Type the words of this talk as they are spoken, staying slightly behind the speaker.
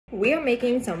We are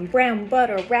making some brown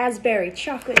butter raspberry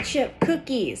chocolate chip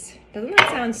cookies. Doesn't that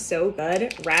sound so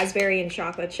good? Raspberry and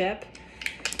chocolate chip.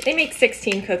 They make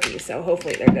 16 cookies, so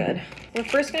hopefully they're good. We're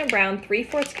first gonna brown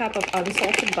 3/4 cup of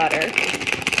unsalted butter.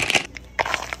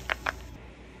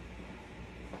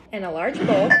 In a large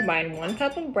bowl, combine 1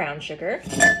 cup of brown sugar.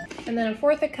 And then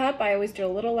 1/4 cup, I always do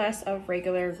a little less of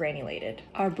regular granulated,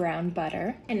 our brown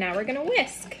butter. And now we're gonna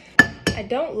whisk. I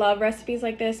don't love recipes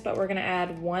like this, but we're gonna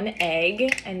add 1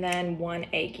 egg and then 1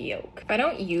 egg yolk. If I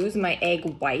don't use my egg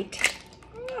white,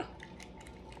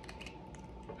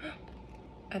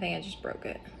 I think I just broke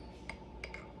it.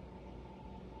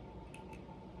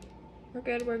 We're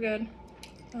good, we're good.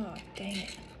 Oh, dang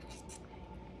it.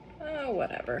 Oh,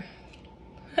 whatever.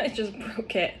 I just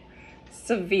broke it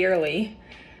severely.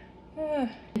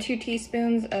 2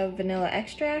 teaspoons of vanilla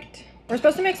extract. We're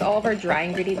supposed to mix all of our dry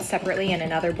ingredients separately in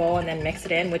another bowl and then mix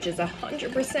it in, which is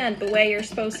 100% the way you're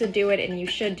supposed to do it, and you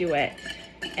should do it.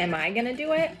 Am I gonna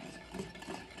do it?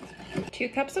 2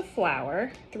 cups of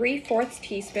flour, 3/4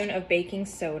 teaspoon of baking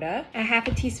soda,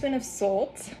 1/2 teaspoon of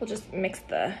salt. We'll just mix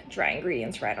the dry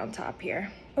ingredients right on top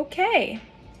here. Okay.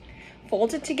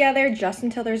 Fold it together just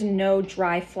until there's no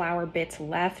dry flour bits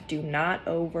left. Do not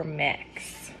over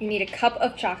mix. You need a cup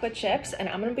of chocolate chips, and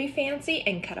I'm gonna be fancy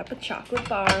and cut up a chocolate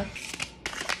bar.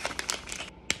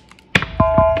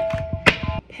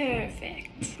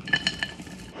 Perfect.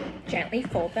 Gently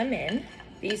fold them in.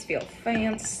 These feel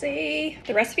fancy.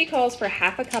 The recipe calls for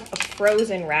 1/2 cup of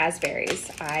frozen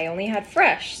raspberries. I only had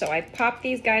fresh, so I popped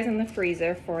these guys in the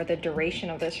freezer for the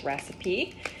duration of this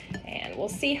recipe, and we'll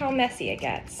see how messy it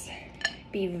gets.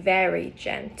 Be very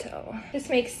gentle. This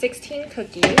makes 16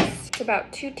 cookies. It's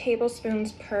about 2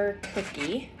 tablespoons per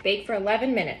cookie. Bake for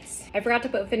 11 minutes. I forgot to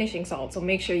put finishing salt, so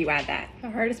make sure you add that. The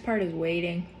hardest part is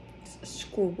waiting. It's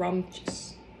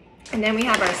scrumptious. And then we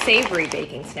have our savory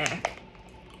baking snack.